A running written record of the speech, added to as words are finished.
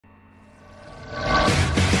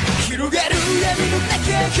広がる闇の中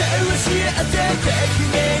交わし合った革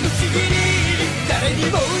命のちぎり誰に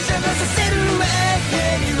も邪魔させるわけ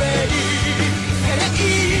にはいかない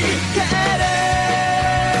から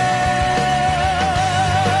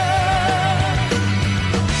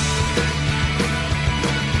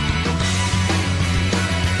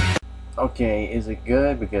Okay, is it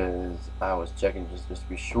good? Because I was checking just to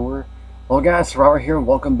be sure. Well guys, Robert here,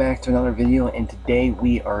 welcome back to another video, and today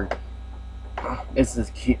we are, this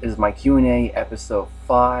is my Q&A episode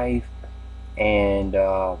 5, and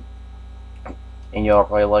y'all are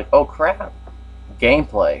probably like, oh crap,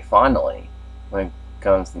 gameplay, finally, when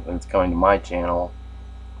it's coming to my channel,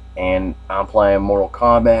 and I'm playing Mortal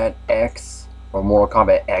Kombat X, or Mortal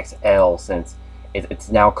Kombat XL, since it's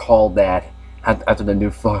now called that, after the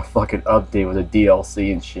new fucking update with the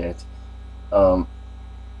DLC and shit.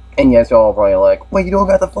 And yes, y'all are probably like, wait, you don't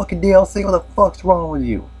got the fucking DLC? What the fuck's wrong with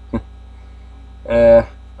you? I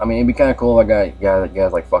mean, it'd be kind of cool if I got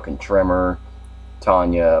guys like fucking Tremor,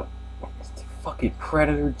 Tanya, fucking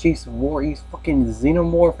Predator, Jason Voorhees, fucking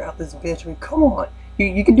Xenomorph out this bitch. I mean, come on.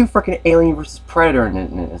 You can do fucking Alien versus Predator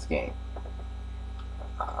in this game.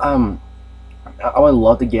 I would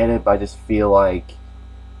love to get it, but I just feel like,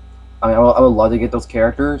 I mean, I would love to get those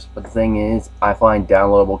characters, but the thing is, I find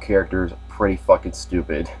downloadable characters pretty fucking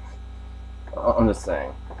stupid. I'm just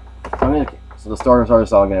saying. So the starter I'm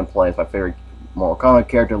going to play is my favorite Mortal Kombat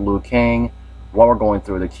character, Liu Kang, while we're going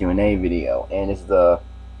through the Q&A video. And it's the...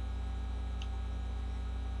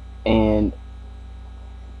 And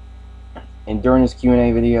during this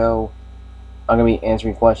Q&A video, I'm going to be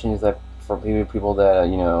answering questions that from people that,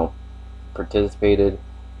 you know, participated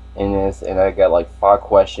in this, and I got like 5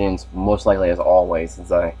 questions, most likely as always,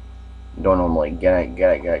 since I don't normally get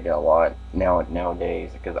a lot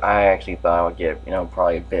nowadays, because I actually thought I would get, you know,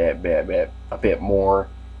 probably a bit more,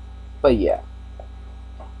 but yeah.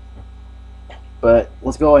 But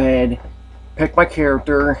let's go ahead, pick my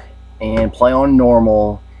character, and play on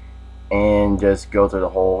normal, and just go through the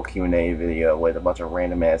whole Q&A video with a bunch of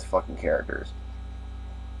random ass fucking characters.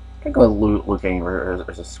 I can go with Liu Kang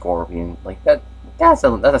versus Scorpion, like that. That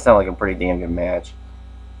sounds like a pretty damn good match.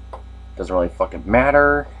 Doesn't really fucking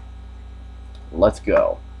matter. Let's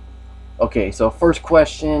go. Okay, so first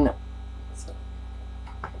question is,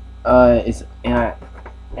 oh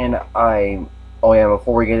yeah,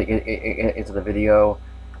 before we get into the video,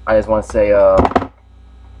 I just want to say, oh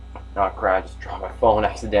crap, I just dropped my phone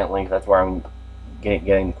accidentally. That's where I'm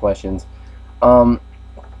getting the questions. The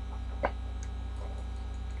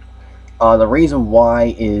reason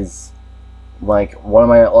why is, like, what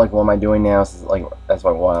am I doing now? Is like, that's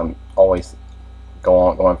like what I'm always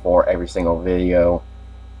going for every single video.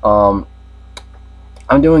 I'm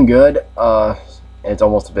doing good. It's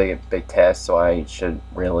almost a big test, so I should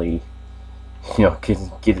really, you know, get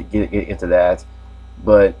into that.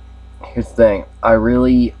 But here's the thing, I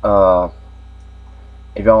really, if y'all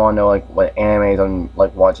want to know like what animes I'm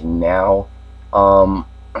like watching now, I'm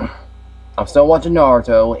still watching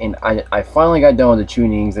Naruto, and I finally got done with the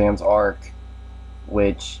Chunin exams arc,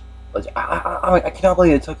 which I cannot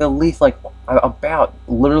believe it took at least like about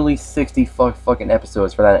literally 60 fucking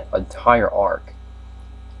episodes for that entire arc.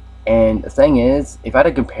 And the thing is, if I had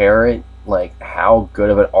to compare it, like how good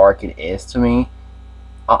of an arc it is to me,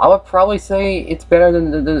 I would probably say it's better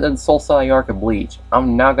than the Soul Society arc of Bleach.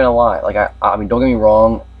 I'm not gonna lie. Like I mean, don't get me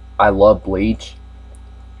wrong, I love Bleach,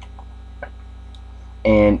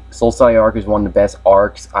 and Soul Society arc is one of the best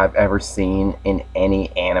arcs I've ever seen in any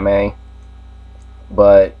anime.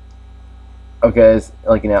 But okay, it's,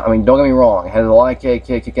 like, you know, I mean, don't get me wrong, it has a lot of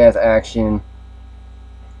kick-ass action.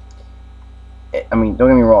 I mean, don't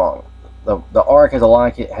get me wrong, the arc has a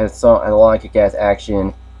lot of kick-ass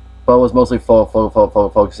action, but it was mostly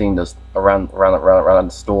focusing just around the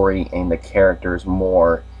story and the characters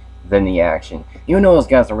more than the action. Even though those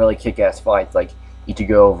guys are really kick-ass fights, like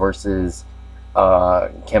Ichigo versus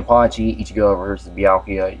Kenpachi, Ichigo versus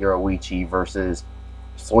Byakuya, Yoruichi versus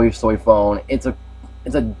Soifone, it's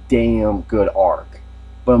a damn good arc,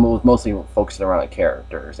 but it was mostly focusing around the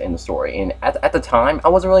characters and the story. And at the time, I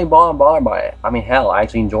wasn't really bothered by it. I mean, hell, I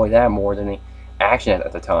actually enjoyed that more than the action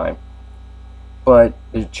at the time. But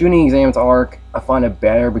the Chunin exams arc, I find it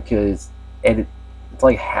better because it's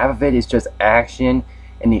like half of it is just action,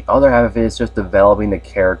 and the other half of it is just developing the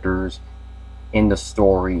characters in the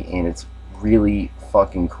story, and it's really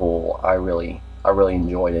fucking cool. I really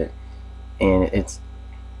enjoyed it, and it's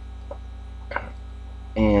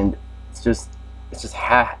just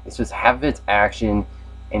half of it's action,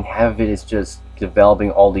 and half of it is just developing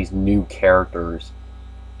all these new characters,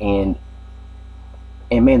 and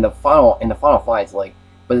man, in the final fights, like,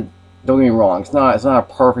 but don't get me wrong, it's not a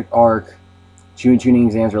perfect arc. Tuning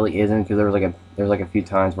exams really isn't, because there was like a few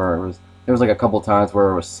times where there was like a couple times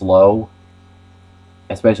where it was slow,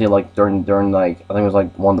 especially like during like I think it was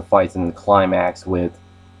like one of the fights in the climax with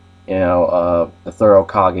the third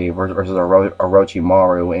Kage versus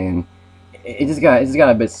Orochimaru, and it just got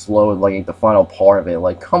a bit slow like the final part of it.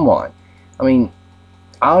 Like, come on, I mean,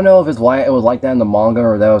 I don't know if it was like that in the manga,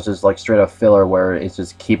 or that was just like straight up filler where it's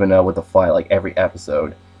just keeping up with the fight like every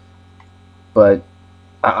episode. But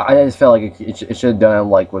I just felt like it should have done it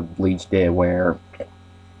like what Bleach did, where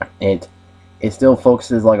it it still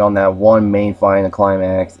focuses like on that one main fight in the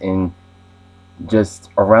climax, and just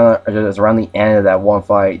around the end of that one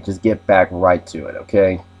fight, just get back right to it.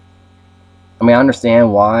 Okay. I mean, I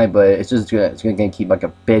understand why, but it's gonna keep like a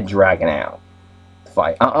bit dragging out the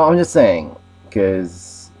fight. I'm just saying,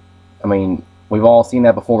 because I mean, we've all seen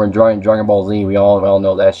that before in Dragon Ball Z. We all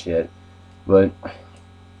know that shit. But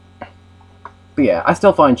yeah, I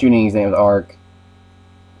still find Chunin Exam's arc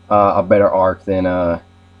a better arc than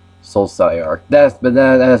Soul Society arc. That's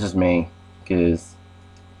just me, because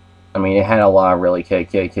I mean, it had a lot of really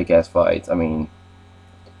kick-ass fights. I mean,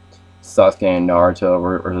 Sasuke and Naruto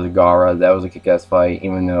versus Gaara, that was a kick-ass fight,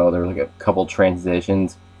 even though there was like a couple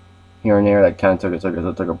transitions here and there that kind of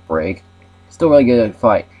took a break. Still really good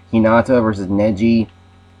fight. Hinata versus Neji.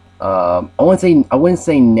 I wouldn't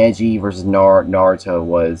say Neji versus Naruto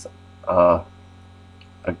was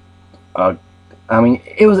I mean,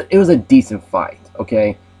 it was a decent fight.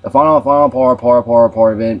 Okay, the final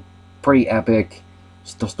part of it, pretty epic.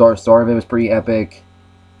 The start of it was pretty epic.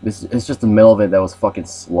 It's just the middle of it that was fucking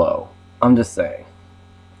slow. I'm just saying,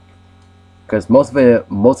 because most of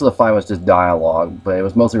the fight was just dialogue, but it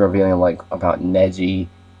was mostly revealing like about Neji.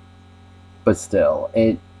 But still,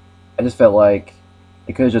 I just felt like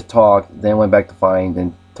it could have just talked, then went back to fighting,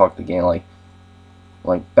 then talked again, like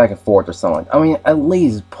back and forth or something. I mean, at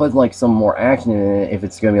least put like some more action in it if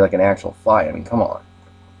it's gonna be like an actual fight. I mean, come on.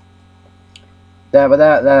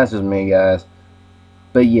 That's just me, guys.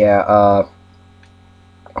 But yeah,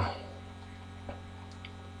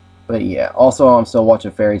 also I'm still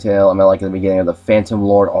watching Fairy Tail. I'm at like the beginning of the Phantom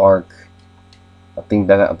Lord arc. I think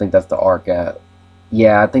that's the arc I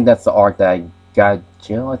think that's the arc that got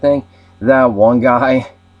Jill, I think. That one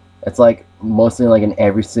guy, it's like mostly like in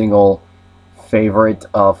every single favorite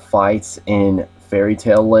fights in Fairy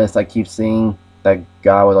Tail list I keep seeing. That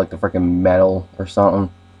guy with like the freaking metal or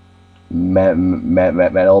something.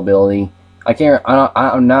 Metal ability.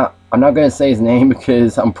 I'm not gonna say his name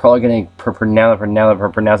because I'm probably gonna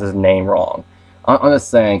pronounce his name wrong. I'm just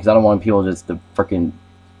saying, because I don't want people just to freaking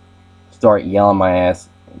start yelling at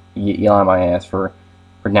my ass for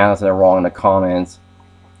pronouncing it wrong in the comments.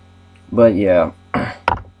 But yeah,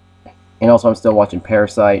 and also I'm still watching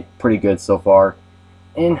Parasite. Pretty good so far,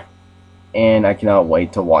 and I cannot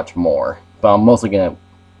wait to watch more. But I'm mostly gonna.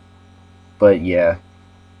 But yeah.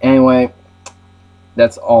 Anyway,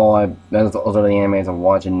 those are the animes I'm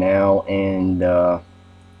watching now, and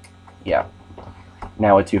yeah.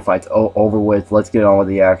 Now with 2 fights over with, let's get on with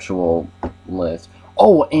the actual list.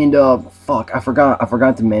 Oh, and fuck, I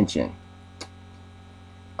forgot to mention.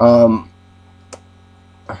 Now,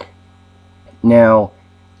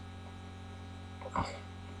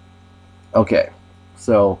 okay,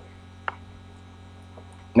 so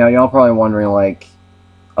now y'all probably wondering like,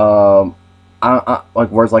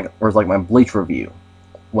 where's my Bleach review?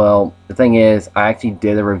 Well, the thing is, I actually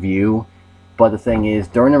did a review, but the thing is,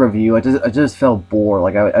 during the review, I just felt bored.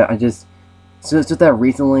 Like I just that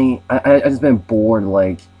recently, I just been bored.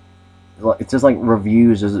 Like it's just like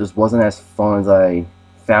reviews just wasn't as fun as I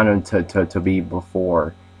found them to be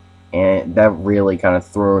before, and that really kind of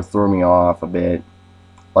threw me off a bit.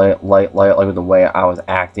 Like with the way I was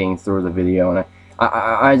acting through the video, and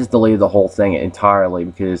I just deleted the whole thing entirely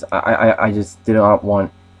because I just did not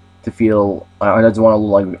want to feel. I just want to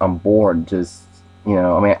look like I'm bored. Just, you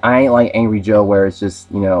know, I mean, I ain't like Angry Joe where it's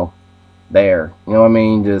just, you know, there. You know what I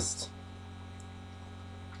mean? Just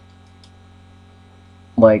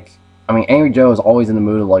like, I mean, Angry Joe is always in the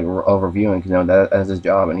mood of like of reviewing, because, you know, that's his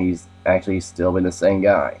job, and he's actually still been the same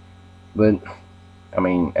guy. But I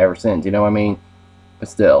mean, ever since, you know what I mean? But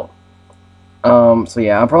still. So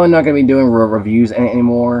yeah, I'm probably not gonna be doing reviews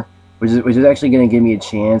anymore, which is actually gonna give me a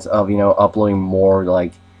chance of, you know, uploading more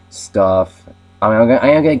like stuff. I mean, I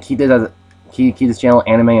am gonna keep this channel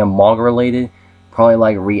anime and manga related, probably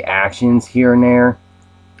like reactions here and there,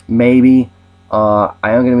 maybe. I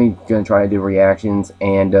am gonna try to do reactions,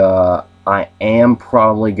 and I am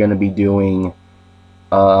probably gonna be doing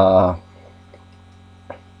I'm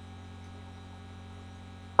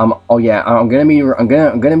gonna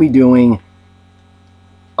be doing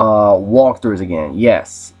walkthroughs again.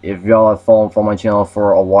 Yes, if y'all have followed my channel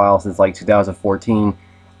for a while, since like 2014,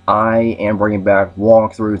 I am bringing back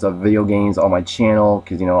walkthroughs of video games on my channel,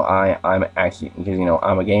 because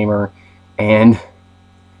I'm a gamer, and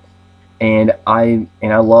I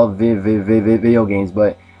love video games,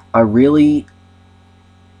 but I really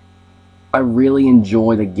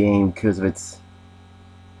enjoy the game because of its.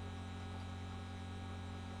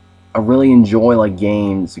 I really enjoy like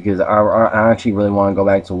games because I actually really want to go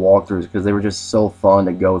back to walkthroughs because they were just so fun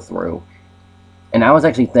to go through. And I was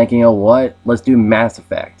actually thinking, you know what? Let's do Mass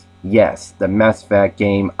Effect. Yes, the Mass Effect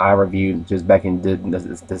game I reviewed just back in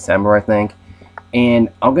December, I think. And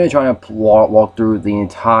I'm gonna try to walk through the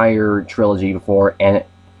entire trilogy before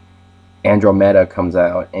Andromeda comes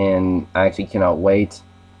out, and I actually cannot wait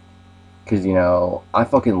because I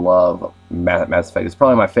fucking love Mass Effect. It's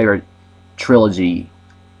probably my favorite trilogy.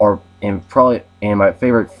 And probably my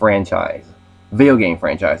favorite video game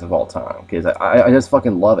franchise of all time, because I just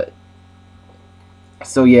fucking love it.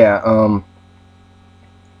 So yeah, I'm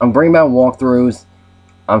bringing back walkthroughs.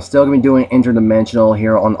 I'm still gonna be doing Interdimensional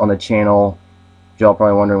here on the channel. Y'all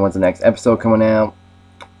probably wondering when's the next episode coming out.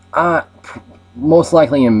 Most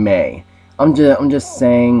likely in May. I'm just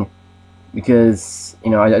saying because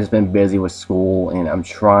I just been busy with school and I'm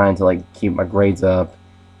trying to like keep my grades up.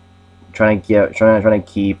 Trying to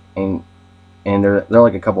keep and there are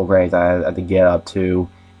like a couple grades I have to get up to,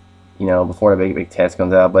 before the big test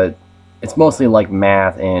comes out. But it's mostly like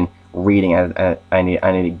math and reading. I need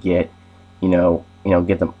to get,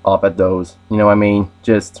 get them up at those. You know what I mean?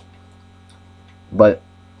 But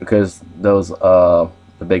because those the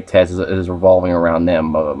big test is revolving around them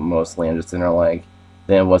mostly. I'm just in there like,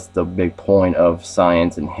 then what's the big point of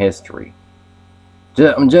science and history?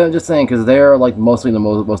 I'm just saying, because they're like mostly the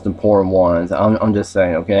most important ones. I'm just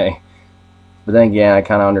saying, okay. But then again, I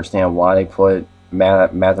kind of understand why they put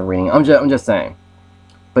math and reading. I'm just saying.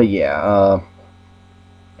 But yeah,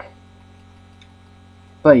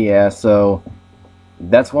 so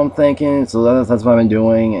that's what I'm thinking. So that's what I've been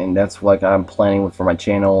doing, and that's what I'm planning for my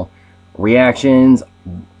channel. Reactions,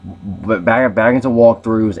 but back into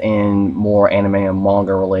walkthroughs and more anime and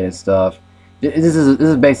manga related stuff. This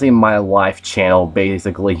is basically my life channel,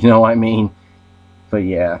 basically, you know what I mean? But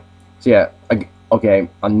yeah. So yeah, okay,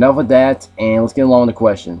 enough of that, and let's get along with the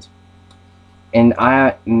questions. And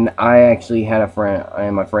I actually had a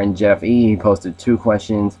friend, my friend Jeff E, he posted 2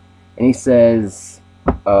 questions, and he says,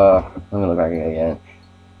 let me look back again.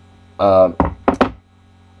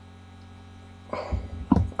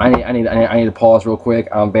 I need to pause real quick.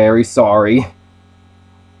 I'm very sorry.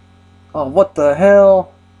 Oh, what the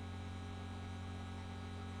hell?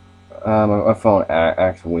 My phone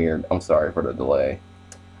acts weird. I'm sorry for the delay.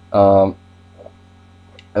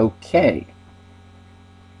 Okay.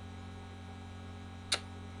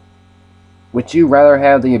 Would you rather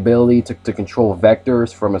have the ability to control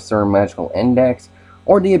vectors from a certain magical index,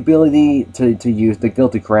 or the ability to use the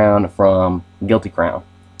Guilty Crown from Guilty Crown?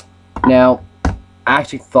 Now, I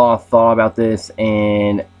actually thought about this,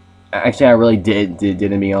 and actually I really did to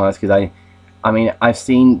be honest, because I mean I've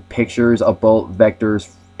seen pictures of both vectors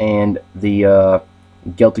and the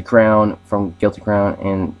Guilty Crown from Guilty Crown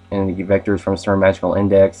and the vectors from a certain magical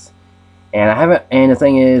index, and I haven't. And the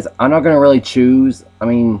thing is, I'm not gonna really choose. I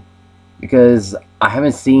mean, because I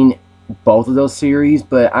haven't seen both of those series,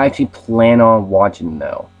 but I actually plan on watching them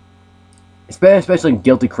though. Especially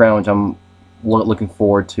Guilty Crown, which I'm looking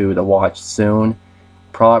forward to watch soon.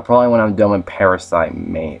 Probably when I'm done with Parasite,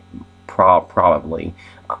 probably,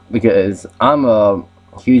 because I'm a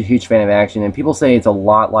huge fan of action, and people say it's a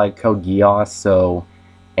lot like Code Geass, so,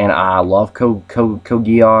 and I love Code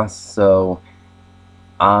Geass, so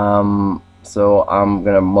I'm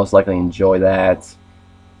gonna most likely enjoy that.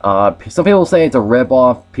 Some people say it's a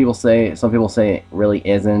ripoff. Some people say it really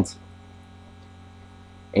isn't.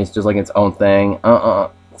 It's just like its own thing.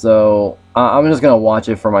 So I'm just gonna watch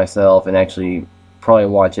it for myself, and actually probably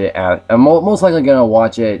watch it I'm most likely gonna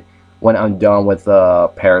watch it when I'm done with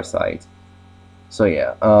Parasite. So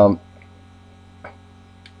yeah, I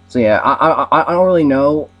don't really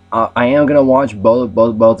know. I am gonna watch both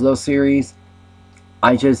of those series.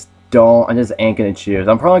 I just ain't gonna choose.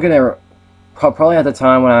 I'm probably gonna at the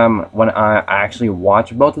time when I actually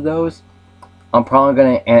watch both of those, I'm probably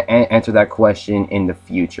gonna answer that question in the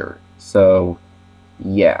future. So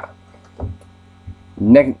yeah.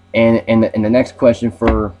 Next, and the next question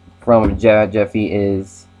from Jeffy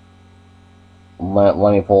is, let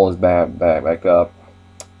me pull his back up.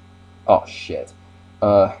 Oh shit!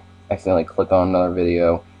 Accidentally clicked on another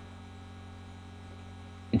video.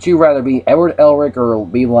 Would you rather be Edward Elric or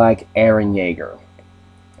be like Eren Yeager?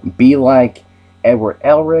 Be like Edward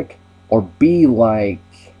Elric or be like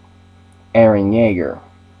Eren Yeager.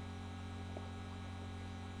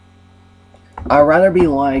 I'd rather be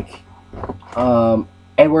like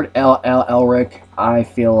Edward Elric. I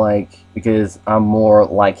feel like, because I'm more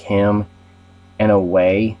like him in a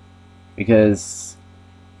way, because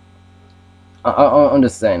I'm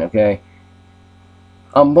just saying, okay?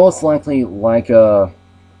 I'm most likely like I'd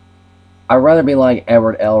rather be like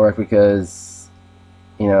Edward Elric because,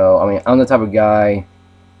 you know, I mean, I'm the type of guy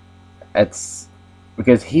that's,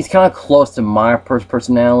 because he's kind of close to my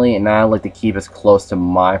personality, and I like to keep as close to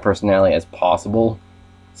my personality as possible.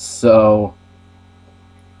 So,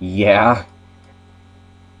 yeah.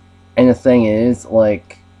 And the thing is,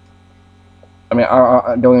 like, I mean,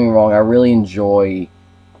 don't get me wrong, I really enjoy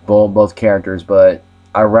both characters, but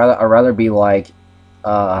I'd rather be like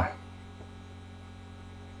Edward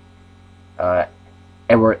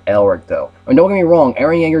Elric, though. I mean, don't get me wrong,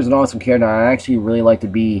 Eren Yeager is an awesome character. I actually really like to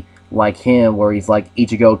be like him, where he's like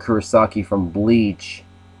Ichigo Kurosaki from Bleach,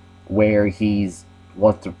 where he's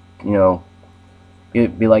wants to, you know,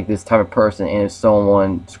 be like this type of person, and if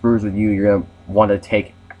someone screws with you, you're gonna want to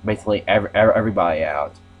take basically everybody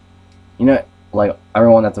out. You know, like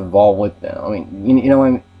everyone that's involved with them. I mean, you know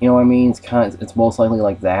what I mean. It's kind of, it's most likely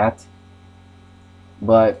like that.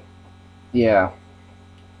 But yeah,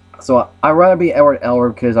 so I'd rather be Edward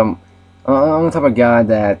Elric because I'm the type of guy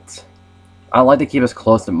that I like to keep as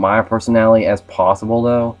close to my personality as possible,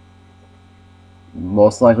 though.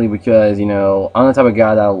 Most likely because, you know, I'm the type of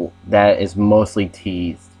guy that is mostly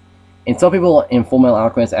teased. And some people in Fullmetal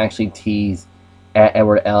Alchemist actually tease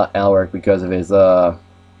Edward Elric because of his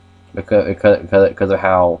because of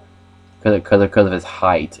how because of his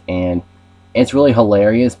height, and it's really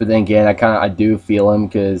hilarious. But then again, I do feel him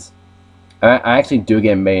because I actually do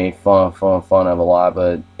get made fun of a lot,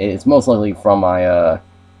 but it's most likely from my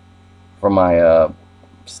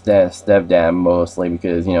stepdad, mostly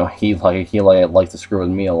because, you know, he likes to screw with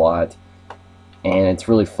me a lot, and it's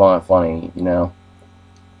really funny, you know.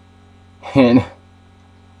 And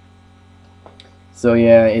so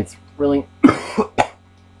yeah, it's really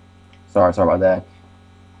sorry about that.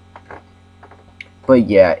 But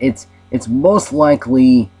yeah, it's most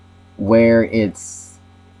likely where it's,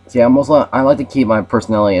 yeah, I like to keep my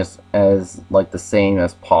personality as like the same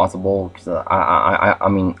as possible, because I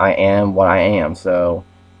mean, I am what I am, so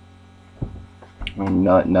I mean,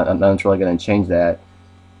 nothing's really gonna change that.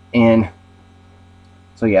 And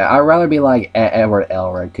so yeah, I'd rather be like Edward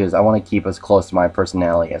Elric because I want to keep as close to my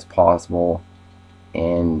personality as possible,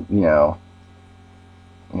 and you know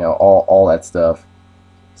all that stuff.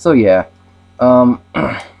 So yeah, so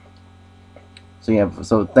yeah,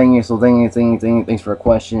 thanks for the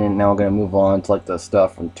question. And now I'm gonna move on to like the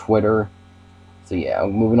stuff from Twitter. So yeah,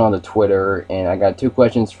 I'm moving on to Twitter, and I got 2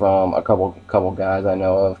 questions from a couple guys I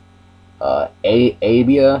know of.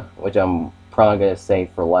 Abia, which I'm probably gonna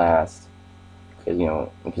save for last, because you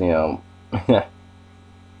know, I'm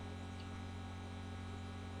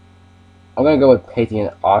gonna go with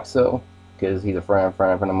Patient Oxo because he's a friend of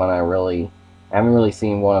mine. I haven't really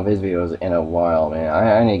seen one of his videos in a while, man.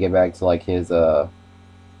 I need to get back to like his I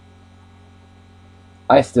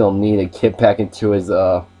still need to get back into his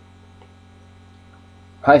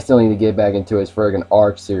friggin'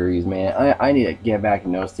 Arc series, man. I need to get back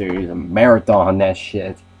in those series and marathon that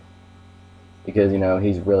shit, because, you know,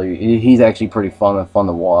 he's actually pretty fun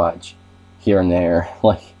to watch here and there.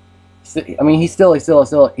 Like, I mean, he's still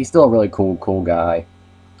a really cool guy.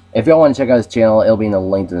 If y'all want to check out his channel, it'll be in the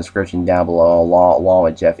link in the description down below, along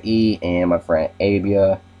with Jeff E and my friend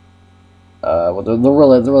Abia. Well,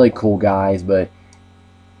 they're really cool guys, but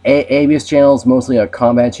Abia's channel is mostly a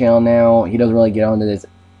combat channel now. He doesn't really get onto this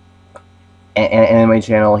anime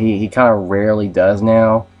channel. He kind of rarely does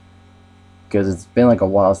now, because it's been like a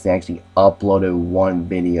while since he actually uploaded one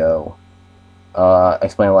video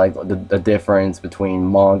explaining like the difference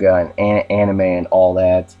between manga and anime and all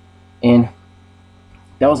that. And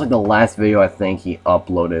that was like the last video I think he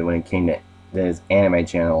uploaded when it came to his anime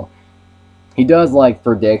channel. He does like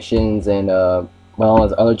predictions, and well,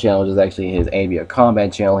 his other channel is actually his Abia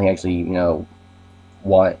Combat channel. He actually, you know,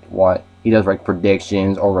 what he does like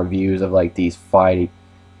predictions or reviews of like these fights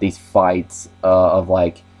of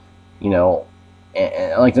like, you know,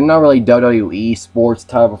 and like they're not really WWE sports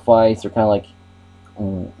type of fights. They're kind of like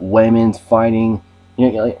women's fighting,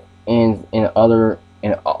 you know, and in a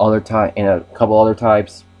couple other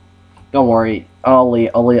types. Don't worry, I'll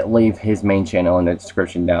leave his main channel in the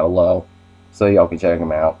description down below, so y'all can check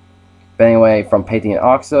him out. But anyway, from Patient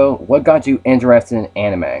Oxo, what got you interested in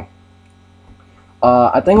anime?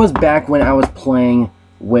 I think it was back when I was playing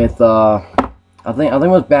with I think it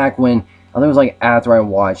was back when I think it was like after I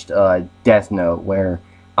watched Death Note, where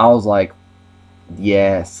I was like,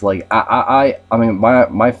 yes, like I mean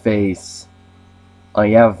my face.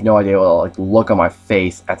 You have no idea what like look on my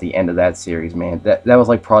face at the end of that series, man. That was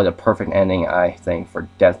like probably the perfect ending, I think, for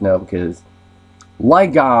Death Note, because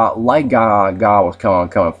God was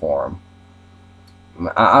coming for him.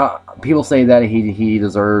 People say that he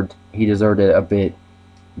deserved it a bit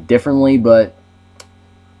differently, but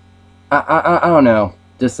I don't know.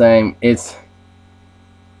 Just saying, it's,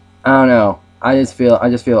 I don't know. I just feel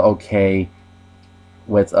okay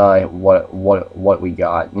with what we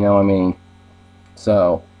got. You know what I mean?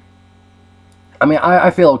 So, I mean,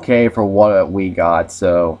 I feel okay for what we got.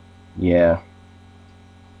 So, yeah.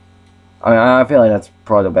 I mean, I feel like that's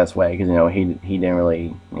probably the best way, because you know he didn't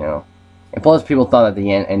really, you know, and plus people thought that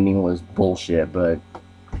the ending was bullshit, but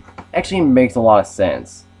actually makes a lot of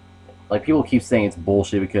sense. Like, people keep saying it's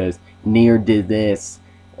bullshit because Nier did this,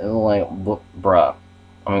 and I'm like, bruh.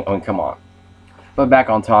 I mean, come on. But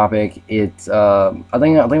back on topic, it's I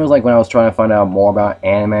think it was like when I was trying to find out more about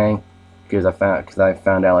anime, because I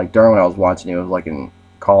found out like during when I was watching it, was like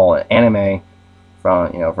called anime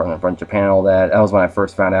from from Japan and all that. That was when I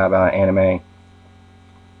first found out about anime.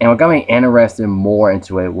 And what got me interested more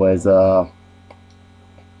into it was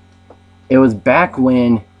it was back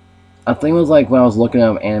when, I think it was like when I was looking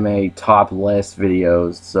up anime top list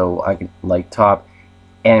videos, so I could like top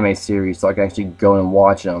anime series, so I could actually go and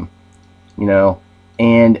watch them, you know,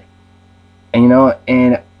 and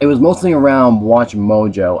it was mostly around Watch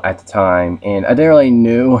Mojo at the time, and I didn't really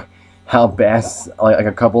knew how best like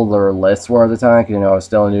a couple of their lists were at the time, because you know I was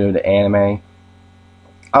still new to anime.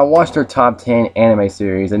 I watched their top 10 anime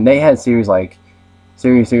series, and they had series like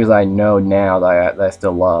series I know now that I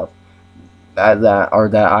still love, that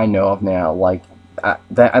I know of now. Like I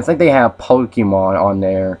think they have Pokemon on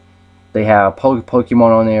there. They have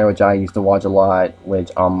Pokemon on there, which I used to watch a lot,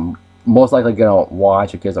 which I'm most likely gonna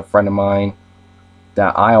watch because a friend of mine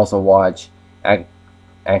that I also watch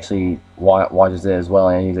actually watches it as well,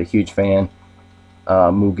 and he's a huge fan.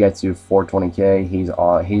 Mugetsu 420K.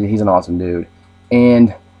 He's an awesome dude,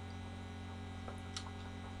 and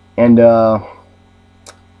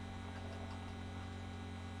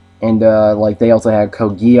like they also had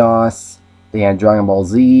Code Geass. They had Dragon Ball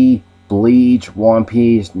Z, Bleach, One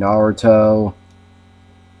Piece, Naruto.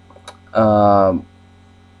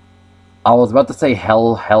 I was about to say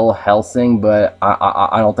Hellsing, but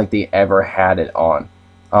I don't think they ever had it on.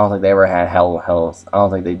 I don't think they ever had I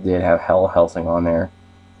don't think they did have Hellsing on there.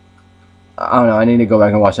 I don't know. I need to go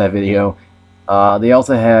back and watch that video. They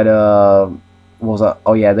also had what was that?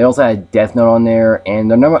 Oh yeah, they also had Death Note on there, and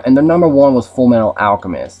their number one was Full Metal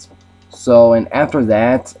Alchemist. So, and after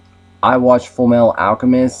that, I watched Full Metal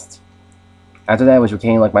Alchemist. After that, which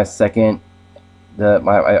became like my second, the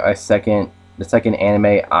second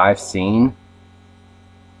anime I've seen,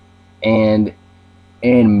 and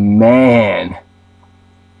man,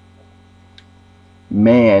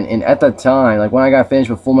 and at the time, like when I got finished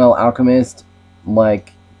with Full Metal Alchemist,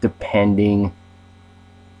 like depending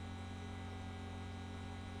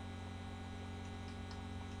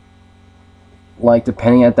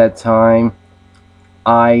at that time,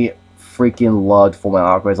 I freaking loved Full Metal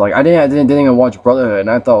Alchemist. Like I didn't even watch Brotherhood, and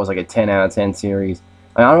I thought it was like a 10 out of 10 series.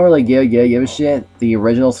 I don't really give a shit. The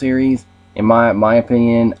original series, in my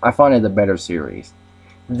opinion, I find it the better series.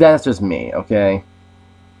 That's just me, okay?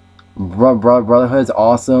 Brotherhood's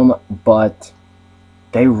awesome, but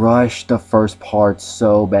they rushed the first part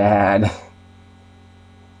so bad.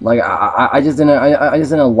 Like I just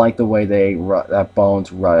didn't like the way that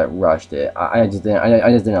Bones rushed it. I just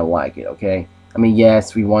didn't like it. Okay, I mean,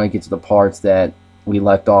 yes, we want to get to the parts that we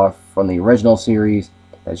left off from the original series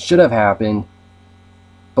that should have happened,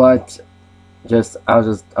 but I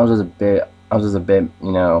was just a bit,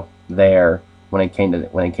 you know, there when it came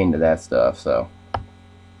to that stuff. So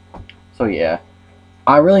yeah,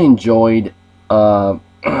 I really enjoyed. So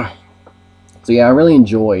yeah, I really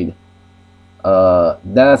enjoyed.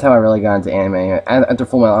 That's how I really got into anime. After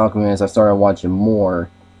Full Metal Alchemist, I started watching more.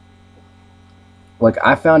 Like,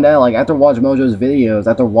 I found out, like, after watching Mojo's videos,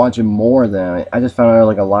 after watching more of them, I just found out,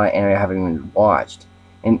 like, a lot of anime I haven't even watched.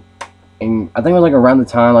 And I think it was, like, around the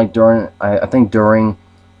time, like, I think,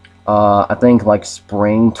 like,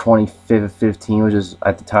 spring 2015, which is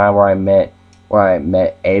at the time where I met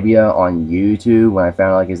Abia on YouTube, when I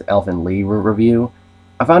found out, like, his Elfen Lied review.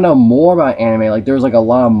 I found out more about anime. Like, there was like a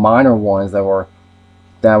lot of minor ones that were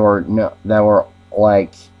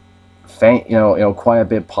like quite a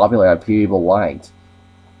bit popular that people liked.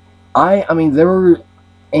 I mean there were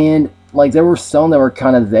some that were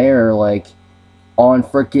kind of there, like on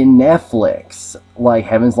freaking Netflix. Like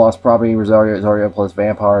Heaven's Lost Property, Rosario plus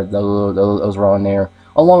Vampire, those were on there.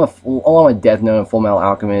 Along with Death Note and Full Metal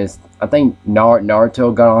Alchemist. I think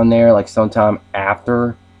Naruto got on there like sometime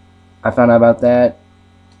after I found out about that.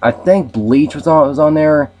 I think Bleach was on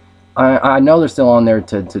there. I know they're still on there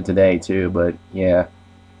to today too, but yeah.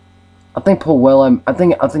 I think Puella. I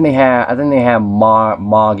think they have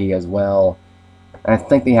Magi as well. And I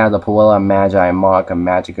think they have the Puella Magi and Monica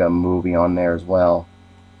Magica movie on there as well.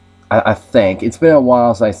 I think it's been a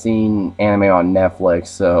while since I've seen anime on Netflix,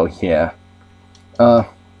 so yeah.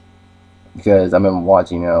 Because I've been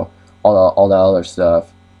watching, all the other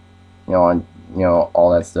stuff, on,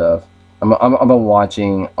 all that stuff. I've been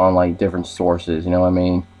watching on like different sources, you know what I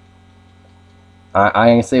mean? I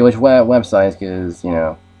ain't say which websites because,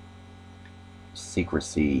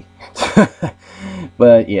 secrecy.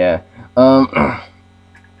 But yeah,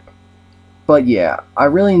 but yeah, I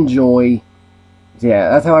really enjoy. Yeah,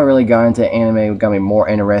 that's how I really got into anime. It got me more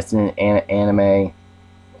interested in anime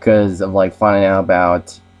because of like finding out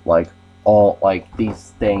about like all like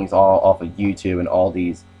these things all off of YouTube and all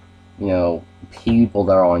these, people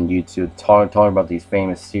that are on YouTube talking about these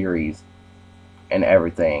famous series and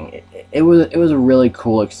everything. It was a really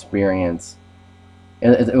cool experience.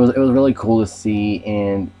 It was really cool to see,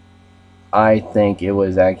 and I think it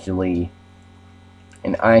was actually,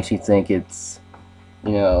 and I actually think it's,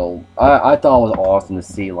 I thought it was awesome to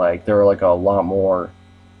see like there were like a lot more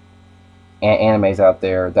animes out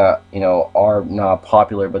there that are not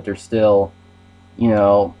popular, but they're still,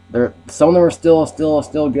 they're some of them are still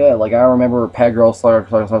good. Like I remember Pet Girl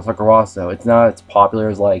Sakuraso. It's not as popular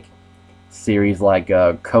as like series like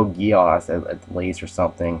Code Geass at least or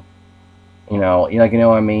something. You know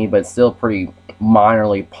what I mean? But it's still pretty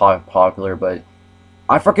minorly popular. But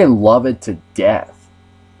I freaking love it to death.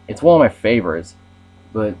 It's one of my favorites.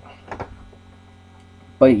 But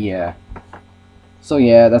yeah. So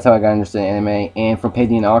yeah, that's how I got interested in anime. And for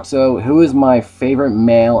Peyton Oxo, who is my favorite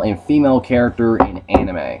male and female character in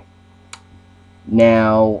anime?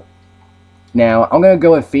 Now I'm gonna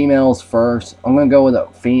go with females first. I'm gonna go with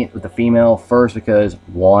the female first because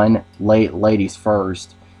one, ladies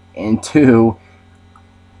first, and two,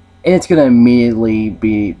 it's gonna immediately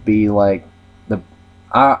be like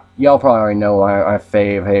y'all probably already know my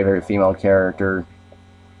favorite female character.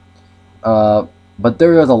 But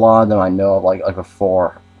there is a lot of them I know of like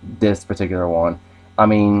before this particular one. I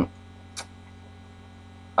mean,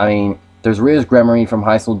 there's Ria's Gremory from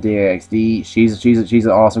High School DxD. She's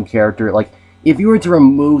an awesome character. Like, if you were to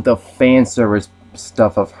remove the fan service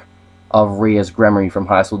stuff of Ria's Gremory from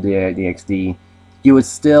High School DxD, you would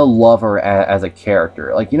still love her as a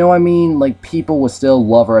character. Like, you know what I mean? Like, people would still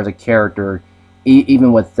love her as a character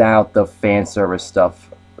even without the fan service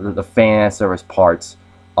stuff, the fan service parts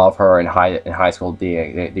of her in High School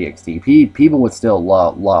DxD. People would still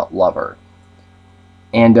love her.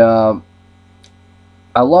 And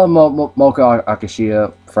I love Mocha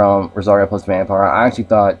Akashiya from Rosario plus Vampire. I actually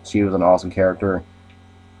thought she was an awesome character.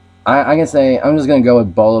 I can say I'm just gonna go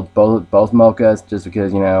with both Mochas just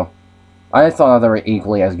because I just thought they were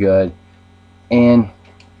equally as good. And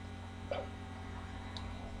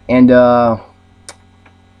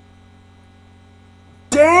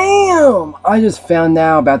damn! I just found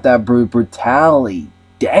out about that brutality.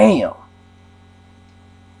 Damn.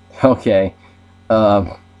 Okay.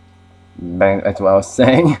 Back to what I was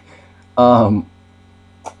saying.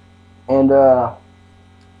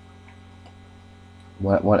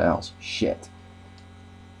 What else? Shit.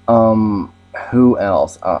 Who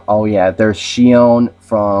else? Oh yeah, there's Shion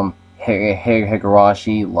from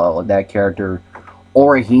Higurashi. Love that character.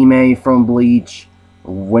 Orihime from Bleach.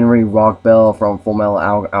 Winry Rockbell from Full Metal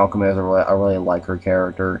Alchemist. I really like her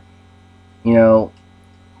character. I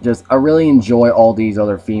really enjoy all these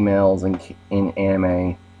other females in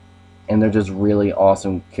anime, and they're just really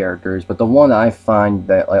awesome characters. But the one that I find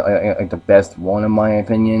that like the best one, in my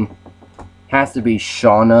opinion, has to be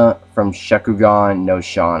Shauna from Shakugan no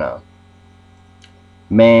Shauna.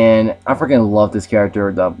 Man, I freaking love this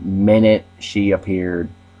character the minute she appeared.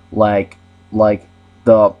 Like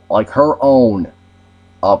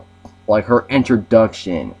her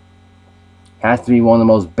introduction has to be one of the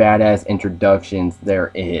most badass introductions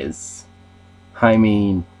there is. I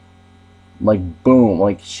mean, like, boom,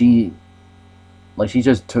 like she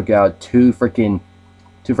just took out two freaking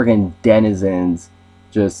denizens,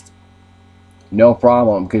 just no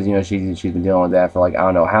problem, because she's been dealing with that for like I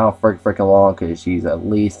don't know how freaking long, because she's at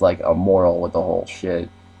least like immortal with the whole shit.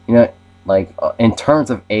 Like in terms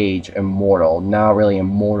of age, immortal, not really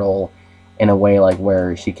immortal in a way like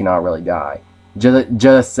where she cannot really die.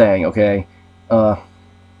 Just saying, okay.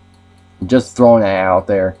 Just throwing that out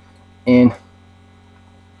there. And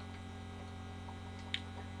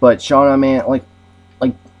but Shauna, man, like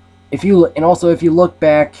if you, and also if you look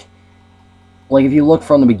back, like if you look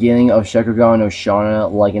from the beginning of Shakugan no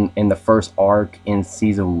Shauna, like in the first arc in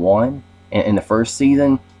season 1, in the first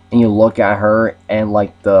season, and you look at her and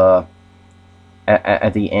like the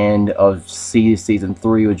at the end of season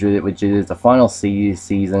 3, which is the final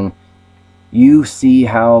season, you see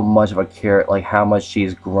how much of a character, like how much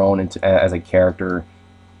she's grown into as a character,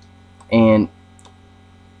 and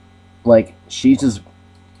like she's just,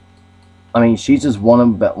 I mean, she's just one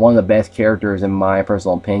of the best characters in my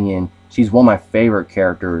personal opinion. She's one of my favorite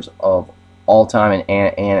characters of all time in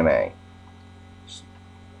anime.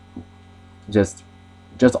 Just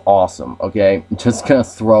awesome. Okay, just gonna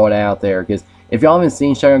throw it out there, because if y'all haven't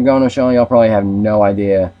seen Shakugan no Shauna, y'all probably have no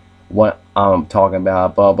idea what I'm talking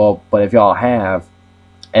about. But if y'all have,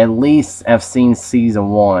 at least have seen season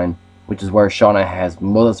 1, which is where Shauna has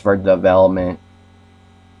most of her development,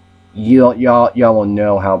 y'all will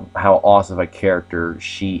know how awesome a character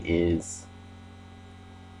she is.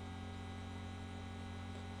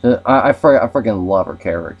 I freaking love her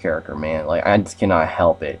character, man. Like, I just cannot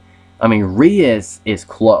help it. I mean, Ria is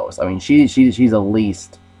close. I mean, she's at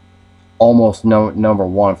least almost number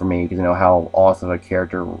 1 for me, because you know how awesome a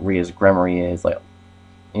character Ria's Gremory is. Like,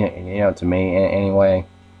 you know, to me anyway.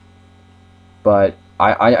 But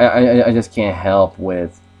I just can't help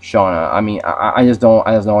with Shauna. I mean, I just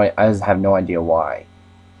have no idea why.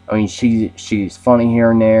 I mean, she's funny here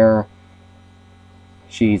and there.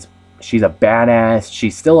 She's a badass.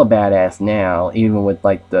 She's still a badass now, even with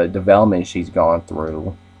like the development she's gone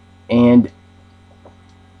through, and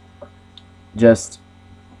just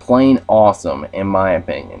plain awesome in my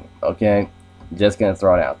opinion. Okay, just gonna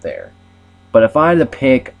throw it out there. But if I had to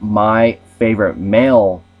pick my favorite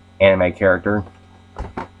male anime character,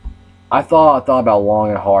 I thought about long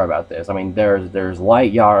and hard about this. I mean, there's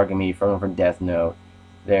Light Yagami from Death Note.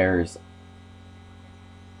 There's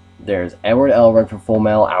Edward Elric from Full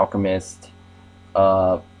Metal Alchemist.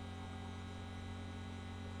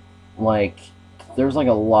 Like, there's like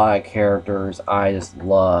a lot of characters I just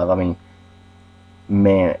love. I mean,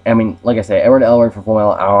 man. I mean, like I say, Edward Elric from Full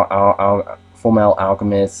Metal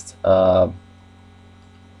Alchemist. I'm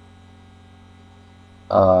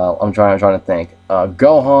trying to think.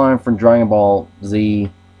 Gohan from Dragon Ball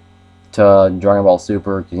Z to Dragon Ball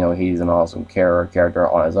Super, you know, he's an awesome character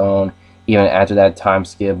on his own. Even after that time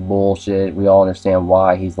skip bullshit, we all understand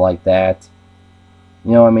why he's like that.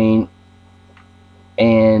 You know what I mean?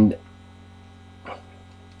 And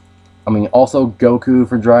I mean, also Goku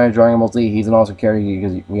for Dragon Ball Z, he's an awesome character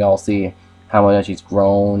because we all see how much he's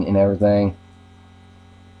grown and everything.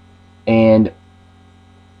 And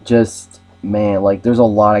just, man, like, there's a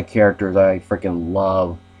lot of characters I freaking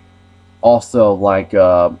love. Also, like,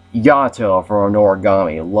 Yato from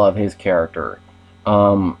Noragami, love his character.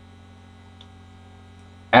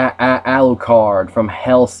 Alucard from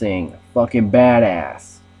Hellsing, fucking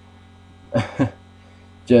badass.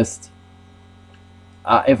 Just,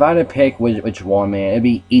 if I had to pick which one, man, it'd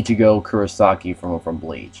be Ichigo Kurosaki from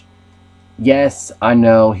Bleach. Yes, I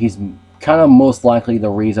know, he's kind of most likely the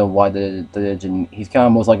reason why he's kind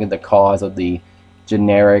of most likely the cause of the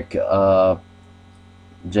generic male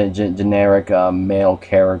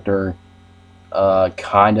character,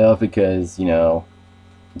 kind of, because, you know,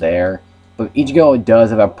 there. But Ichigo does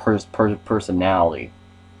have a personality,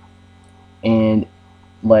 and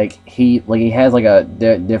like he has like a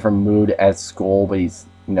different mood at school, but he's,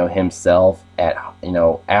 you know, himself at, you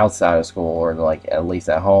know, outside of school, or like at least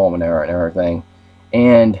at home and everything,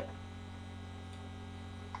 and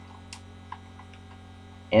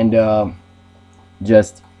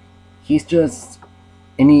just, he's just,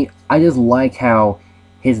 and I just like how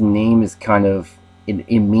his name is kind of,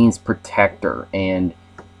 it means protector, and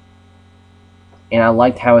I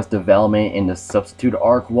liked how his development in the substitute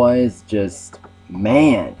arc was just,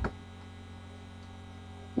 man,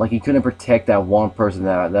 like, he couldn't protect that one person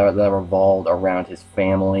that revolved around his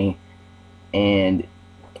family, and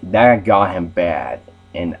that got him bad,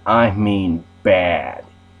 and I mean bad.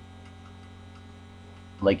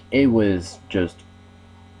 Like, it was just,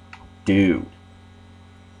 dude.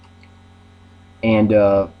 And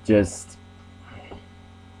just,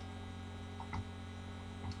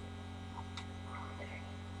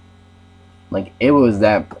 like, it was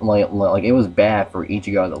that, like it was bad for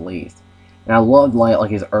Ichigo at the least. And I loved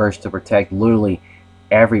like his urge to protect literally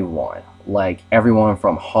everyone, like everyone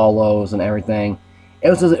from Hollows and everything. It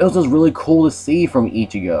was just really cool to see from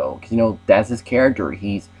Ichigo, because, you know, that's his character.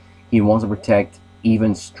 He wants to protect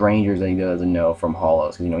even strangers that he doesn't know from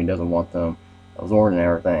Hollows, because, you know, he doesn't want them Zord and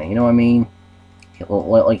everything. You know what I mean?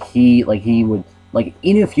 Like he would, like,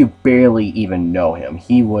 even if you barely even know him,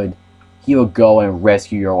 he would go and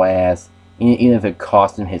rescue your ass, even if it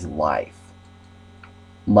cost him his life.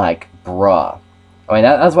 Like, bruh. I mean,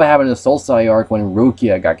 that's what happened in the Soul Society arc when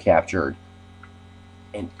Rukia got captured.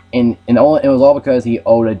 And it was all because he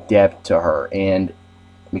owed a debt to her, and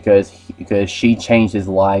because she changed his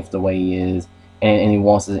life the way he is, and he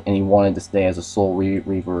wanted to stay as a Soul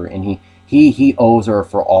Reaver, and he owes her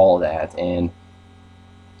for all of that, and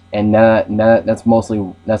that's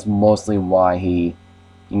mostly why he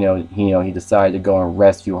decided to go and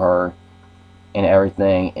rescue her and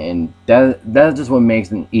everything, and that's just what makes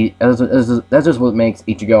Ichigo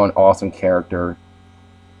an awesome character.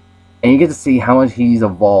 And you get to see how much he's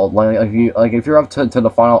evolved. If you're up to the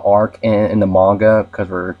final arc in the manga, because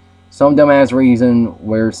for some dumbass reason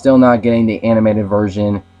we're still not getting the animated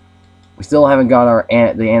version. We still haven't got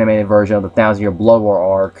the animated version of the 1,000-Year Blood War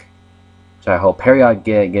arc, which I hope Period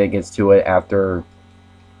gets to it after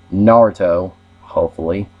Naruto,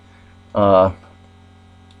 hopefully.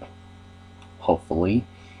 Hopefully.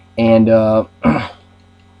 And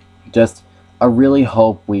just I really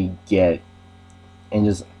hope we get, and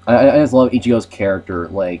just I just love Ichigo's character.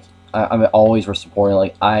 Like I'm always for supporting.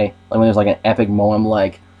 Like when there's like an epic moment, I'm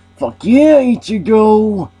like, fuck yeah,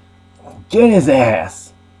 Ichigo, get his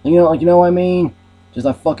ass. You know what I mean? Just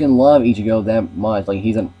I fucking love Ichigo that much. Like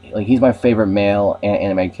he's my favorite male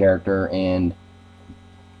anime character, and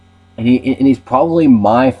he's probably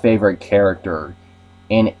my favorite character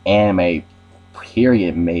in anime.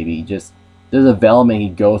 Period. Maybe just the development he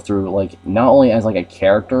goes through, like not only as like a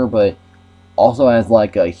character, but also as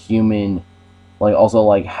like a human, like also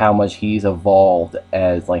like how much he's evolved,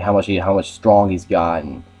 as like how much strong he's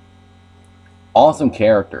gotten. Awesome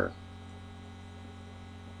character.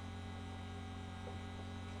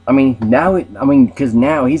 I mean because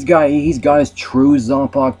now he's got his true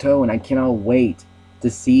Zanpakuto, and I cannot wait to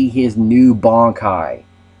see his new Bankai.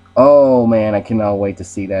 Oh man, I cannot wait to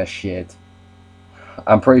see that shit.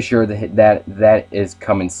 I'm pretty sure that is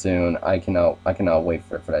coming soon. I cannot wait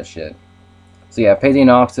for that shit. So yeah, Paisley and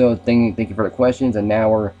Oxo, thank you for the questions, and now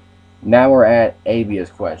we're at Avia's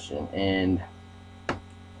question, and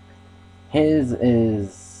his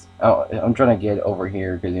is, oh, I'm trying to get over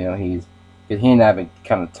here because he and I have been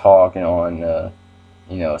kind of talking on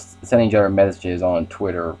sending each other messages on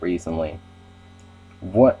Twitter recently.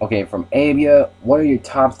 From Avia, what are your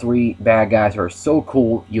top 3 bad guys who are so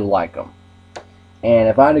cool you like them? And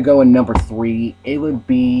if I had to go in number 3, it would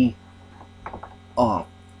be, oh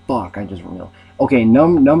fuck, I just realized. Okay,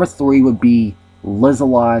 number 3 would be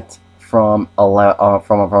Lizelot from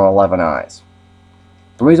 11 Eyes.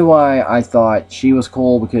 The reason why I thought she was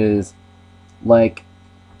cool because, like,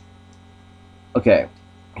 okay,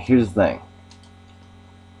 here's the thing.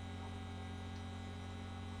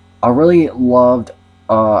 I really loved,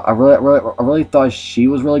 I really thought she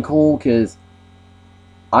was really cool because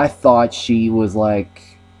I thought she was like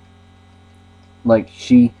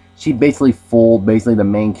she basically fooled the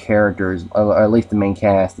main characters, or at least the main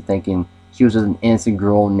cast, thinking she was just an innocent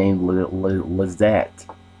girl named Lizette,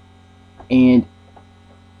 and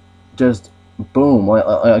just boom,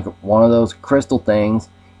 like one of those crystal things,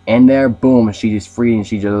 and there, boom, she just freed, and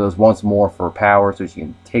she just wants more for her power, so she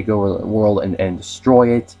can take over the world and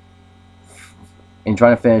destroy it, and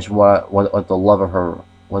trying to finish what the love of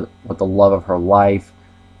her life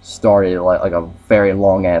started like a very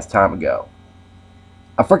long ass time ago.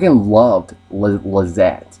 I freaking loved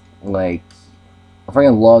Lizette. Like, I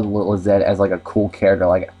freaking loved Lizette as like a cool character.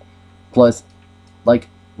 Like, plus, like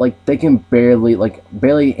they can barely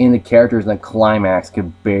in the characters in the climax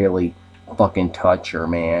could barely fucking touch her,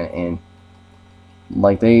 man, and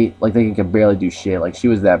they could barely do shit. Like she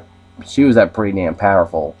was that pretty damn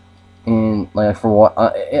powerful. And like for what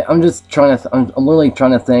I'm literally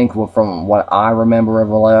trying to think from what I remember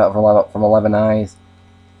from 11 Eyes,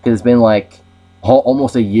 because it's been like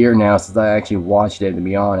almost a year now since I actually watched it. To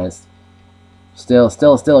be honest,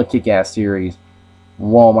 still a kick-ass series.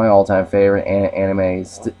 One of my all-time favorite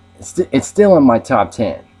animes. It's still in my top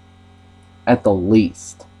 10, at the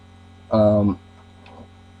least. But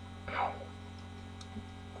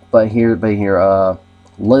here.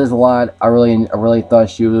 Lizelot, I really thought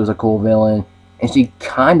she was a cool villain, and she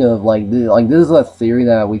kind of this is a theory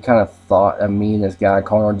that we kind of thought, me and this guy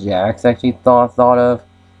Connor Jax actually thought of,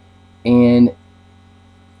 and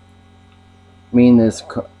me and this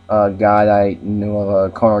guy that I knew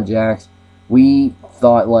of, Connor Jax, we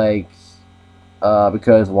thought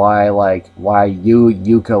because why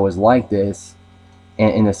Yuko was like this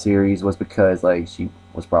in the series was because she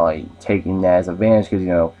was probably taking that as advantage,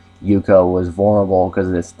 because Yuko was vulnerable because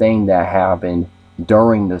of this thing that happened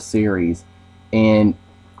during the series, and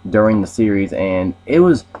it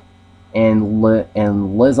was and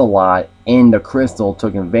Liz-a-Lot and the Crystal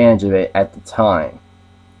took advantage of it at the time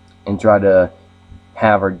and tried to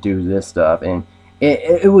have her do this stuff, and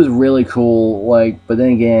it was really cool. Like, but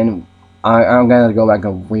then again, I'm gonna go back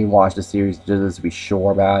and rewatch the series just to be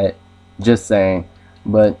sure about it. Just saying,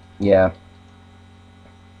 but yeah.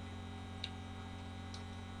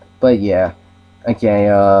 But yeah, okay,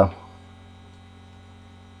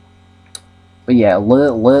 but yeah,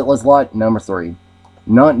 let's lot number 3.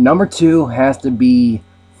 Number 2 has to be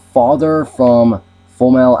Father from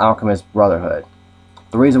Fullmetal Alchemist Brotherhood.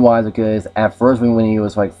 The reason why is because at first when he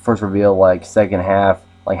was like first revealed, like second half,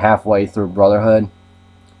 like halfway through Brotherhood,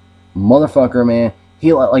 motherfucker, man,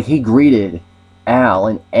 he greeted Al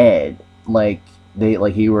and Ed like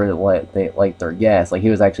he were like their guests. Like, he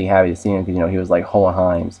was actually happy to see him because he was like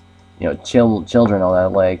Hohenheim's children, all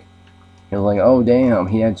that. Like, he was like, oh damn,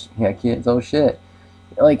 he had kids, oh shit.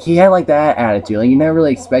 Like, he had like that attitude. Like, you never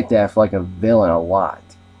really expect that for like a villain a lot.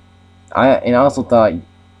 I also thought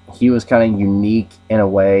he was kind of unique in a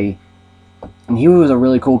way, and he was a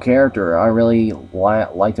really cool character. I really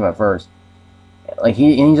liked him at first. Like,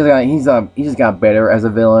 he just got better as a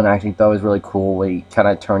villain. I actually thought it was really cool when he kind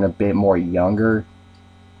of turned a bit more younger,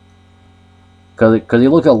 because he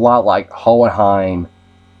looked a lot like Hohenheim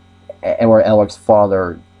and where Elric's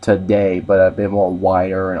father today, but a bit more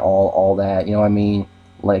whiter and all that. You know what I mean?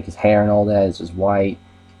 Like, his hair and all that is just white.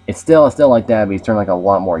 It's still like that, but he's turned like a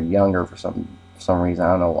lot more younger for some reason. I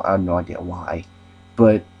don't know. I have no idea why,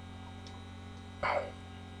 but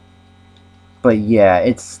yeah,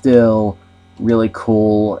 it's still really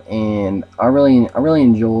cool, and I really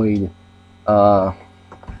enjoyed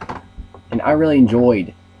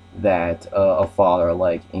that a father,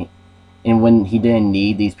 like, and when he didn't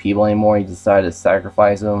need these people anymore, he decided to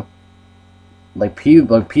sacrifice them. Like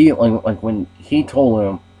when he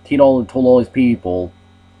told all these people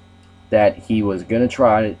that he was gonna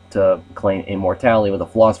try to claim immortality with a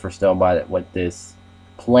Philosopher's Stone with this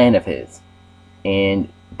plan of his, and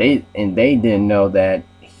they didn't know that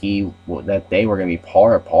they were gonna be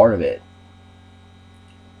part of it,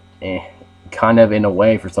 kind of in a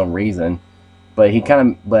way for some reason. But I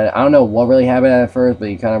don't know what really happened at first, but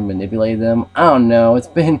he kind of manipulated them. I don't know. It's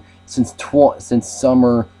been since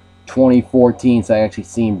summer 2014 since I actually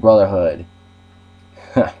seen Brotherhood.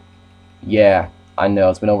 Yeah, I know,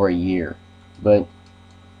 it's been over a year, but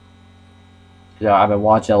I've been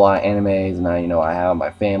watching a lot of animes, and I have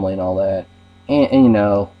my family and all that,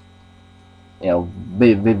 and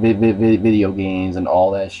video games and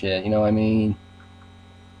all that shit. You know what I mean?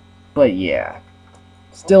 But yeah,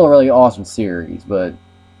 still a really awesome series. But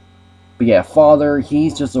yeah, Father,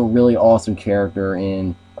 he's just a really awesome character,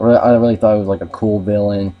 and I really thought he was like a cool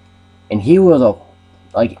villain, and he was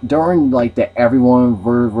during like the everyone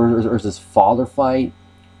versus Father fight,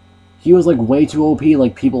 he was like way too OP.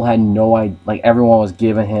 Like, people had no idea. Like, everyone was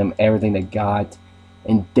giving him everything they got,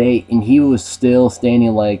 and he was still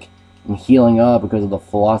standing like and healing up because of the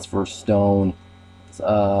Philosopher's Stone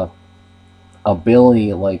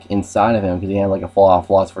ability, like, inside of him, because he had like a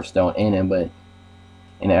Philosopher's Stone in him, but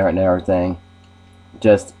and everything.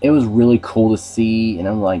 Just, it was really cool to see, and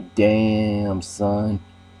I'm like, damn, son.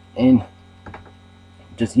 And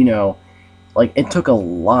just, like, it took a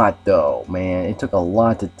lot, though, man. It took a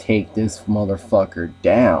lot to take this motherfucker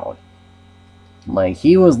down. Like,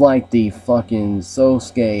 he was like the fucking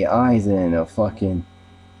Sosuke Aizen of fucking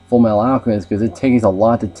Fullmetal Alchemist, because it takes a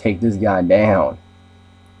lot to take this guy down.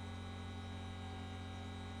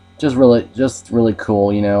 Just really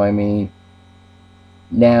cool, you know what I mean?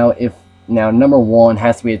 Now, number 1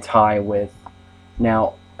 has to be a tie with...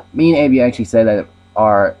 Now, me and AB actually said that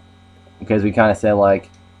because we kind of said, like,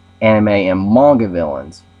 anime and manga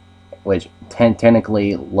villains, which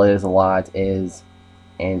technically Liz-a-Lot is,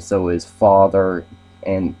 and so is Father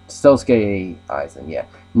and Sosuke Aizen. Yeah,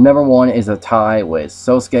 number 1 is a tie with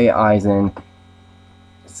Sosuke Aizen,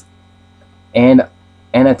 and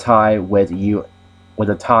a tie with Yuha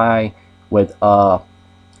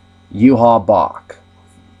Bach,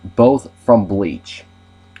 both from Bleach.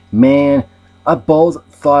 Man, I both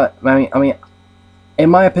thought. I mean, in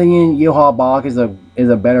my opinion, Yuha Bach is a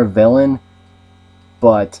better villain,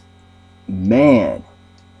 but man,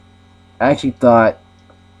 I actually thought.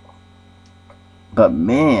 But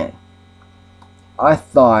man, I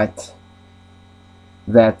thought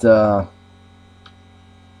that.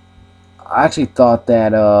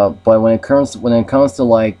 But when it comes to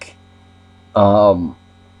like, in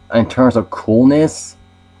terms of coolness,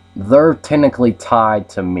 they're technically tied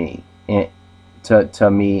to me.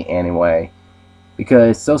 to me anyway,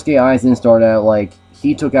 because Sosuke Aizen started out like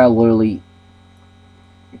he took out literally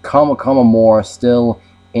Kamamura still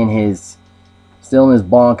in his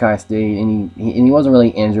Bankai state, and he wasn't really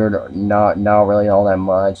injured, or not really all that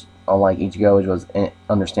much. Unlike Ichigo, which was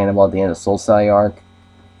understandable at the end of Soul Sai arc,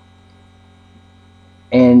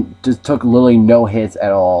 and just took literally no hits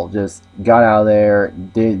at all. Just got out of there,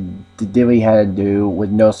 did what he had to do with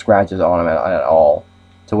no scratches on him at all,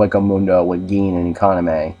 to wake up Mundo with Gin and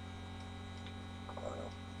Economy.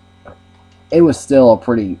 It was still a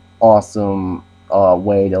pretty awesome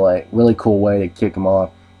way to, like, really cool way to kick him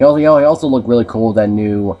off. He also looked really cool with that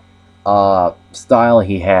new style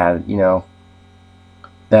he had, you know,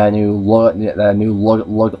 that new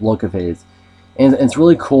look of his, and it's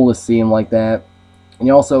really cool to see him like that. And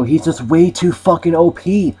also, he's just way too fucking OP.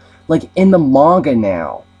 Like, in the manga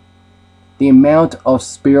now, the amount of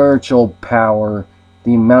spiritual power,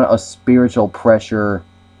 the amount of spiritual pressure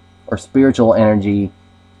or spiritual energy,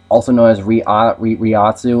 also known as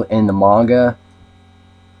Ryatsu in the manga,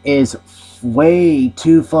 is way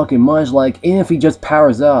too fucking much. Like, even if he just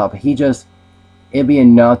powers up, it'd be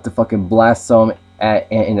enough to fucking blast some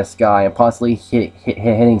in the sky and possibly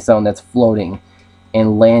hitting someone that's floating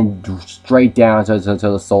and land straight down to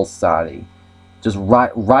the Soul Society. Just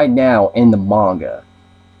right now in the manga.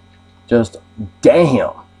 Just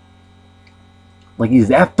damn. Like, he's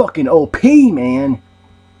that fucking OP, man.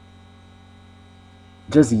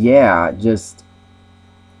 Just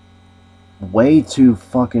way too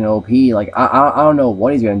fucking OP. Like, I don't know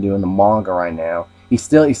what he's gonna do in the manga right now. He's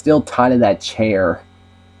still tied to that chair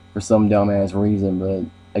for some dumbass reason, but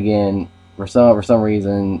again, for some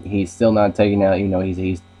reason he's still not taking out. You know,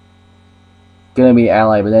 he's gonna be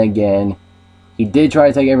ally, but then again, he did try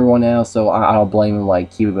to take everyone out, so I don't blame him.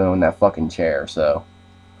 Like, keep him in that fucking chair. So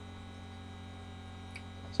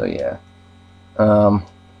yeah. So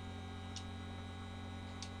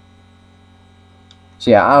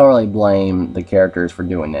yeah, I don't really blame the characters for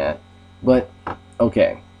doing that. But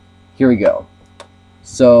okay, here we go.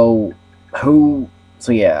 So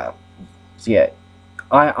yeah,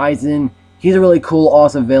 Aizen, he's a really cool,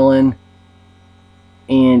 awesome villain,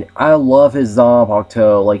 and I love his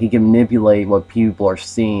Zanpakuto. Like, he can manipulate what people are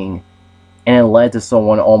seeing, and it led to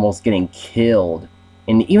someone almost getting killed.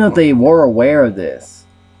 And even if they were aware of this,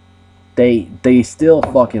 they still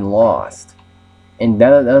fucking lost. And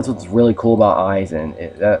that's what's really cool about Aizen.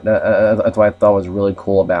 That's what I thought was really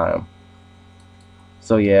cool about him.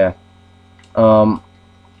 So yeah.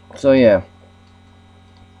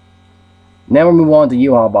 Now we move on to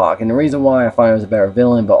Yhwach, and the reason why I find him as a better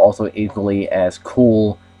villain, but also equally as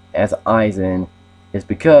cool as Aizen, is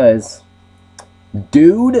because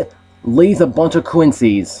dude leaves a bunch of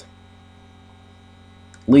Quincy's.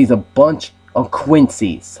 Leaves a bunch of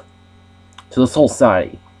Quincy's to the Soul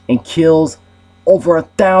Society and kills over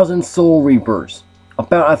 1,000 Soul Reapers.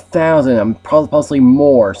 About 1,000, possibly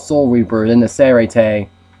more Soul Reapers in the Serete,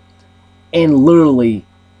 and literally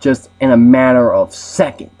just in a matter of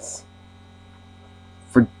seconds.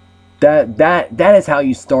 For that is how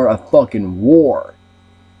you start a fucking war.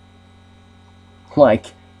 Like,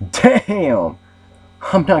 damn,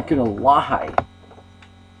 I'm not gonna lie.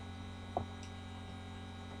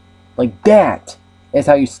 Like, that is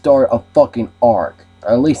how you start a fucking arc.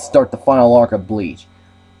 Or at least start the final arc of Bleach.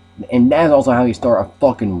 And that's also how you start a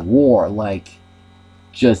fucking war. Like,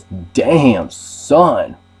 just damn,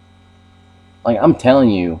 son. Like, I'm telling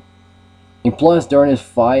you. And plus, during this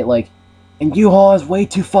fight, like, and Yhwach is way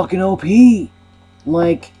too fucking OP.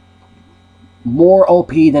 Like, more OP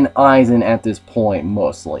than Aizen at this point,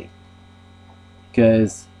 mostly.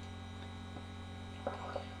 Because,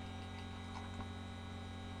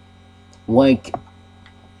 like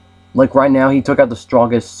right now, he took out the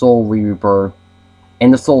strongest Soul Reaper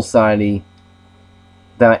in the Soul Society.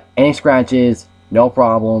 That any scratches, no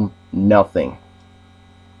problem, nothing.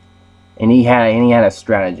 And he had a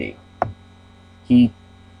strategy. He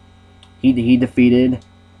defeated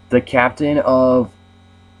the captain of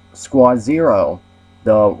Squad Zero,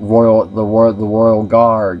 the Royal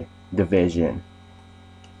Guard division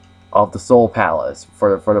of the Soul Palace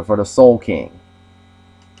for the Soul King.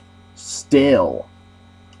 Still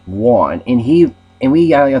won, and we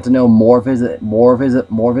got to know more of his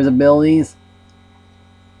abilities,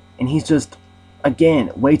 and he's just,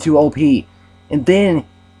 again, way too OP. And then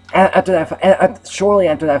shortly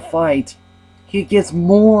after that fight, he gets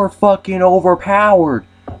more fucking overpowered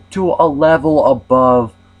to a level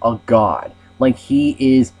above a god. Like, he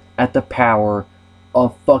is at the power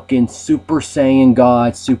of fucking Super Saiyan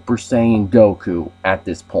God, Super Saiyan Goku at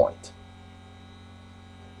this point.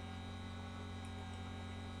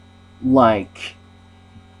 Like,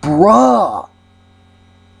 bruh.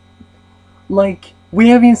 Like, we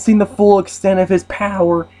haven't even seen the full extent of his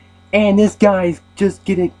power, and this guy's just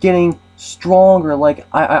getting stronger. Like,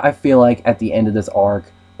 I feel like at the end of this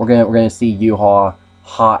arc, we're gonna see Yuha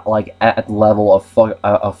hot, like at the level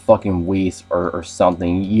of fucking Whis or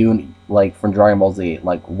something. You like from Dragon Ball Z,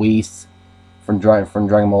 like Whis from Dragon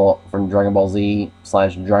Ball Z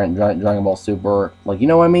slash Dragon Ball Super. Like, you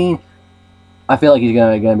know what I mean? I feel like he's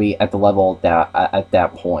gonna be at the level at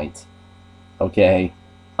that point. Okay,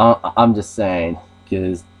 I'm just saying,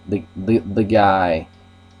 because the guy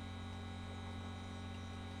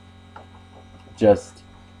just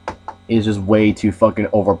is just way too fucking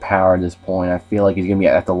overpowered at this point. I feel like he's gonna be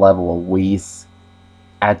at the level of Whis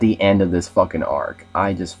at the end of this fucking arc.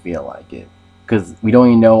 I just feel like it, because we don't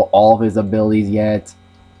even know all of his abilities yet,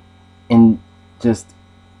 and it's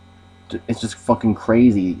just fucking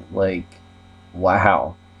crazy. Like,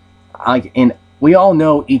 wow. And we all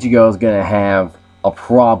know Ichigo is gonna have a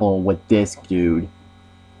problem with this dude,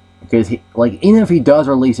 because he, like, even if he does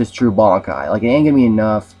release his true Bankai, like, it ain't gonna be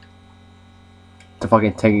enough to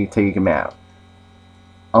fucking take him out,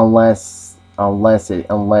 unless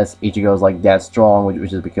Ichigo's like that strong,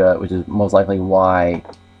 which is most likely why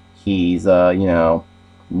he's you know,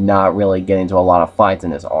 not really getting into a lot of fights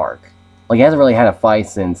in this arc. Like, he hasn't really had an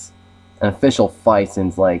official fight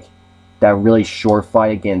since like that really short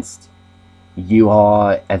fight against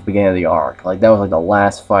Yuha at the beginning of the arc. Like, that was like the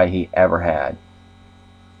last fight he ever had.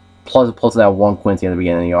 Plus that one Quincy at the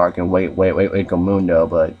beginning of the arc, and wait Mundo,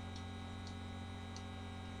 but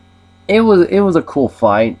it was a cool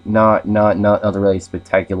fight. Not really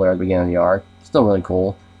spectacular at the beginning of the arc. Still really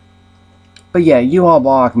cool. But yeah, Yuha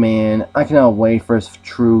Bach, man, I cannot wait for his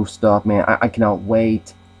true stuff, man. I cannot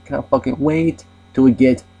wait. Cannot fucking wait till we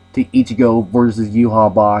get to Ichigo versus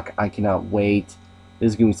Yuha Bach. I cannot wait.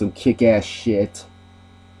 This is gonna be some kick-ass shit.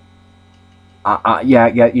 Yeah,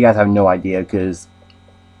 you guys have no idea, because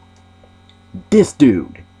this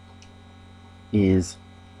dude is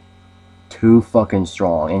too fucking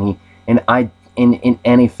strong, in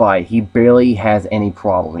any fight he barely has any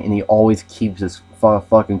problem, and he always keeps his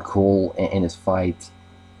fucking cool in his fight.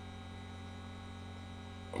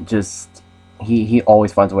 Just he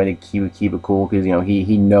always finds a way to keep it cool, because, you know,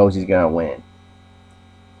 he knows he's gonna win,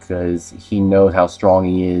 because he knows how strong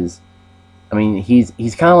he is. I mean, he's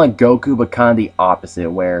kind of like Goku, but kind of the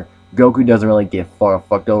opposite, where Goku doesn't really get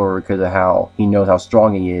fucked over because of how he knows how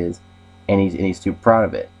strong he is, and he's too proud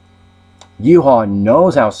of it. Yuha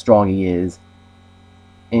knows how strong he is,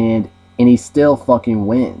 and he still fucking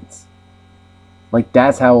wins. Like,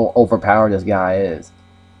 that's how overpowered this guy is.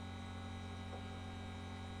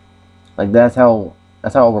 Like, that's how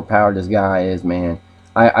overpowered this guy is, man.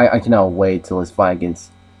 I cannot wait till his fight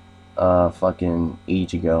against fucking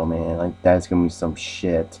Ichigo, man. Like, that's gonna be some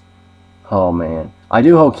shit. Oh man, I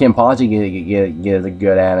do hope Kenpachi gets a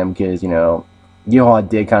good at him, because, you know, Yuha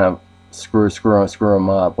did kind of screw him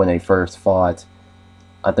up when they first fought.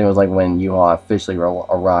 I think it was like when Yuha officially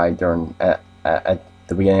arrived at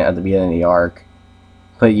the beginning of the arc.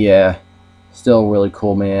 But yeah, still really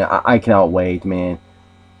cool, man. I cannot wait, man.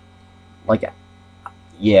 Like,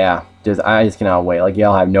 yeah, I just cannot wait. Like,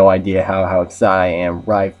 y'all have no idea how excited I am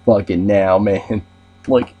right fucking now, man.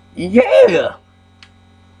 Like, yeah.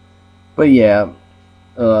 But yeah,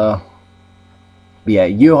 Yuha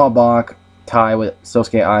Bach tie with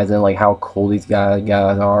Sosuke Aizen, like how cool these guys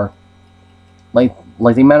are. Like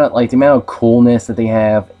the amount of coolness that they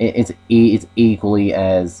have, it's equally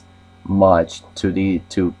as much to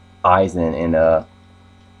Aizen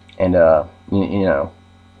and you know,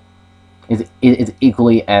 it's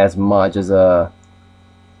equally as much as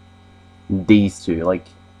these two. Like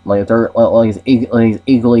it's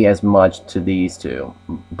equally as much to these two,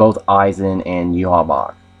 both Aizen and Yuha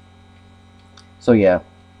Bach. So yeah,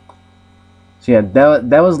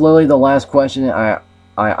 that was literally the last question I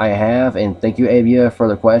have, and thank you, Abia, for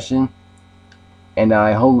the question. And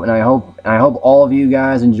I hope all of you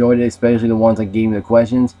guys enjoyed it, especially the ones that gave me the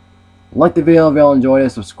questions. Like the video if y'all enjoyed it.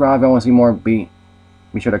 Subscribe if y'all want to see more. Be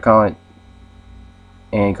sure to comment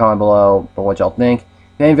below for what y'all think.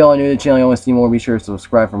 If y'all are new to the channel, you want to see more, be sure to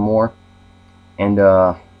subscribe for more. And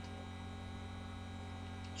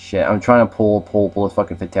shit, I'm trying to pull this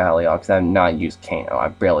fucking fatality off, because I've not used Kano. I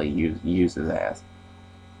barely use his ass.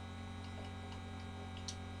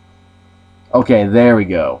 Okay, there we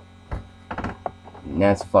go. And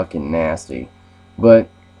that's fucking nasty. But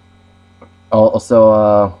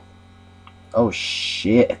also, oh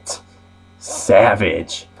shit,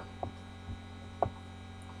 savage.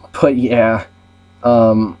 But yeah,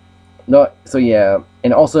 no. So yeah,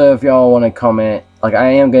 And also, if y'all want to comment, like,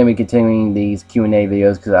 I am going to be continuing these Q&A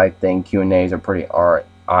videos because I think Q&As are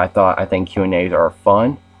I think Q&As are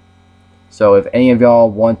fun. So if any of y'all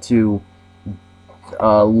want to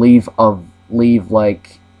leave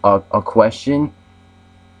like a question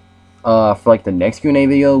for like the next Q&A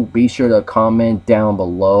video, be sure to comment down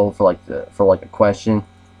below for like a question,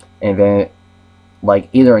 and then like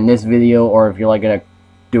either in this video or if you're like gonna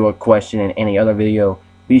do a question in any other video,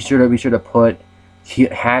 be sure to put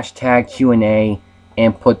hashtag Q&A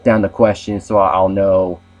and put down the question so I'll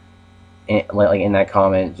know, like in that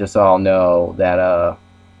comment, just so I'll know that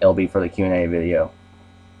it'll be for the Q&A video.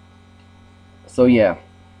 So yeah,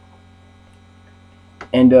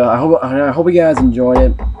 and I hope you guys enjoyed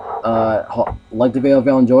it. Like the video if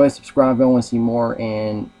y'all enjoy it, subscribe if y'all want to see more,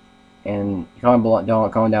 and comment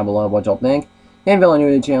down below what y'all think. And if y'all are new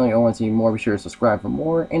to the channel and y'all want to see more, be sure to subscribe for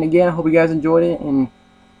more. And again, I hope you guys enjoyed it, and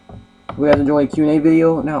hope you guys enjoyed the Q&A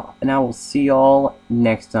video. Now, and I will see y'all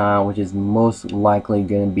next time, which is most likely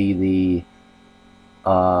going to be the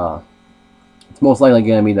it's most likely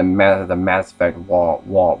going to be the Mass Effect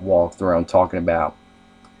walkthrough I'm talking about.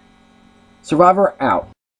 Survivor out.